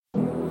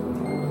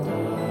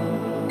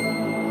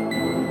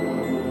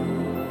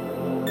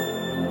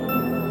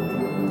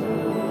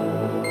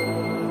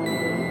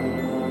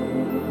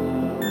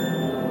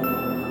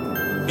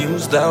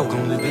Muzdok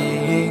on the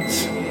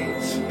beat.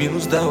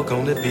 Muzdok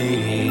on the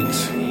beat.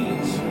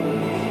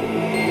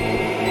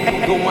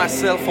 Go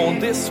myself on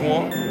this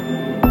one.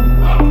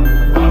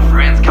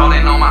 Friends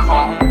calling on my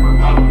phone.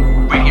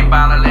 Drinking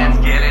bottle, let's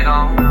get it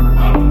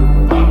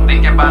on.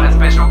 Thinking about a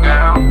special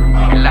girl.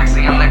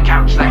 Relaxing on the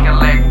couch like a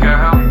leg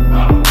girl.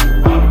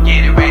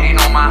 Getting ready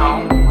on my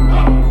home.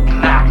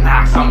 Knock,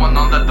 knock, someone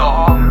on the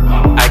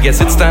door. I guess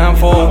it's time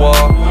for a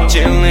walk.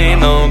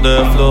 Chilling on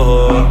the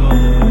floor.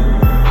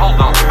 Hold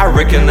on. I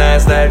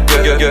recognize that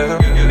girl.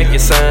 Making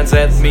signs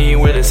at me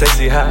with a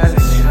sexy eyes.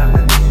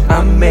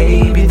 I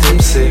may be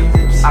tipsy.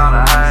 Out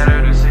of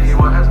hide to see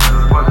what's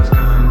good, what's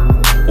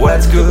good.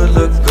 What's good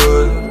look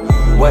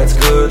good. What's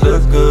good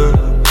look good.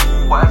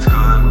 What's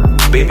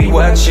good? Baby,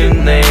 what's your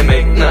name?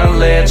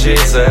 Acknowledge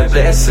it's a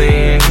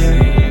blessing.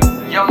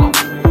 Yellow.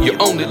 You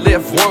only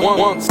live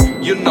once.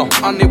 You know,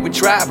 on it we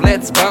drive,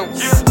 let's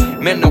bounce.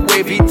 Man, no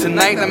wavy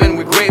tonight, I'm in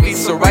with gravy.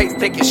 So right,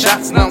 taking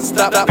shots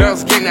non-stop.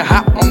 Girls getting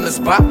hot on the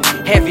spot.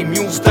 Heavy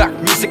Muzdok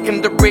music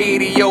in the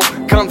radio.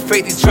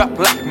 Confetti's drop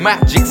like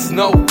magic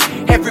snow.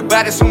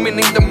 Everybody's swimming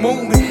in the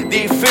mood.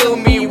 They feel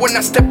me when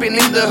I'm stepping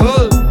in the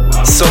hood.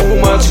 So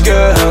much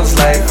girls,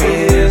 life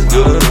is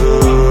good.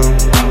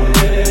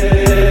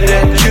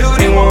 That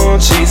cutie one,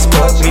 she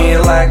spot me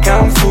like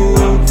I'm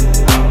food.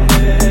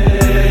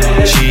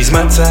 She's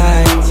my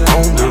type,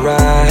 on the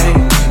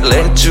right.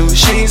 Let you,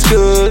 she's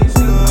good.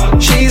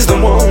 She's the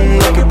one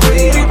like a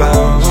pretty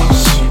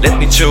bounce. Let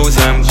me choose,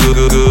 I'm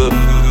good.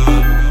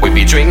 We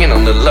be drinking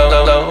on the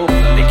low.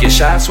 Taking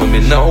shots when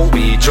we know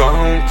we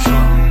drunk.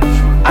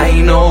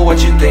 I know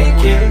what you're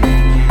thinking.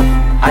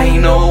 I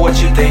know what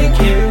you're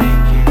thinking.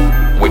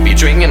 We be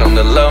drinking on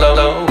the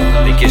low.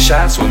 Taking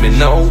shots when we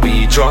know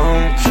we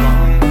drunk.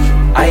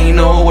 I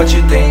know what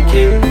you're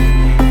thinking.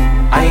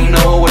 I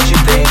know what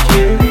you're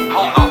thinking.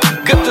 Hold on.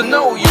 Good to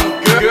know you,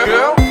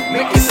 girl.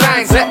 Making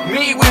signs at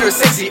me with her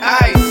sexy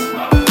eyes.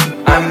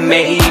 I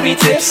may be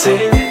tipsy.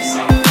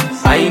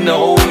 I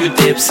know you're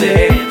tipsy.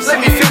 Let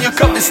me fill your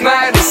cup this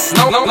night, it's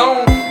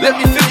long. Let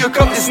me fill your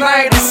cup this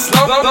night, it's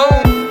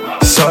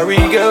long. Sorry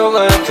girl,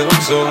 I took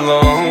so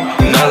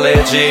long.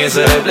 Knowledge is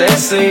a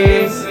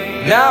blessing.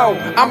 Now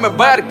I'm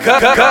about to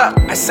cut.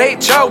 I say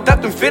ciao,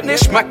 that to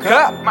finish my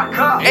cup.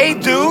 Hey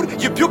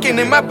dude, you're puking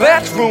in my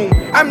bathroom.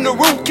 I'm the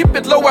rule, keep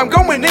it low, I'm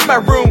going in my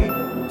room.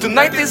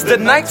 Tonight is the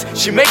night,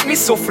 she make me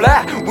so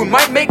fly. We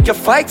might make a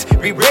fight,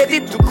 be ready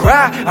to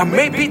cry. I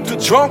may be too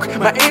drunk,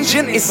 my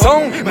engine is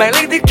on. My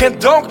lady can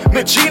dunk,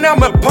 Regina,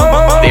 I'm a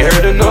bum. They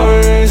heard the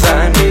noise,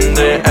 I'm in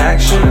the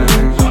action.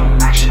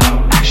 Action,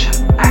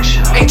 action,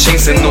 action. Ain't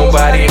chasing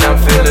nobody, and I'm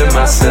feeling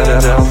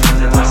myself.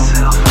 Feeling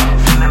myself,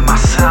 feeling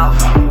myself.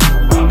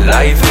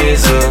 Life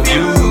is a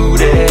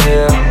beauty.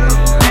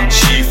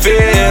 She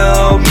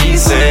felt me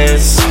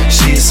since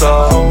she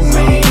saw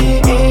me.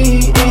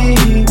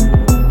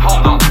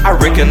 I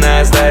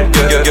recognize that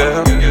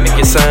girl,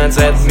 making signs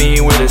at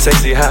me with a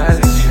sexy eyes.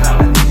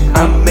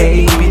 I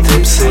may be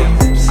tipsy.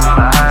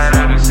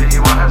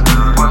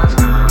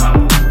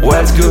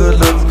 What's good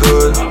look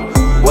good.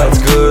 What's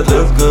good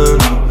look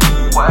good.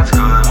 What's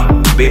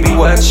good? Baby,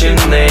 what's your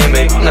name?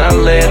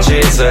 Acknowledge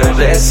it's a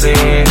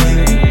blessing.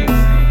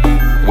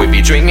 We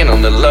be drinking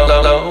on the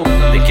low.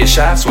 Taking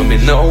shots when we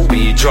know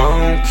we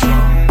drunk.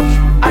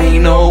 I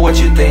know what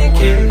you're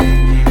thinking.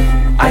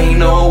 I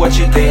know what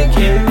you're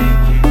thinking.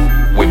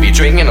 We be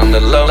drinking on the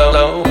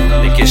low.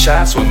 Taking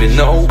shots when we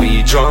know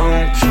we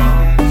drunk.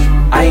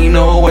 I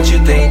know what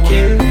you're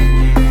thinking.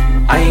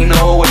 I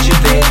know what you're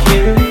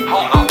thinking.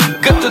 Hold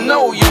on. Good to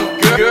know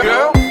you,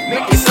 girl.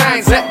 Making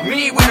signs at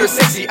me with her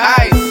sexy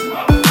eyes.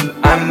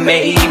 I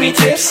may be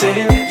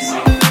tipsy.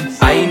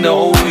 I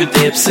know you're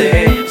tipsy.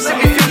 Let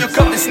me fill your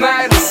cup this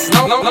night, it's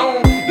long.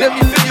 Let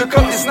me fill your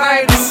cup this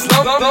night, it's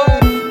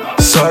long.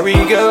 Sorry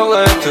girl,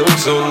 I took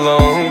so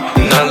long.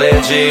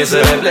 Knowledge is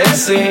a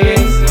blessing.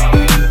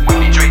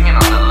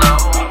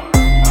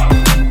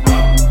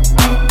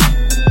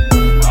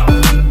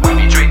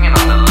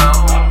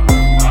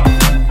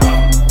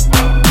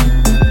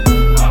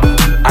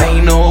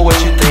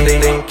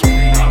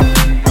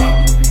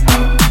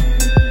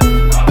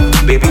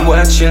 Baby,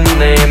 what's your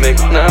name?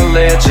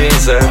 Acknowledge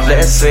is a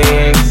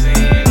blessing.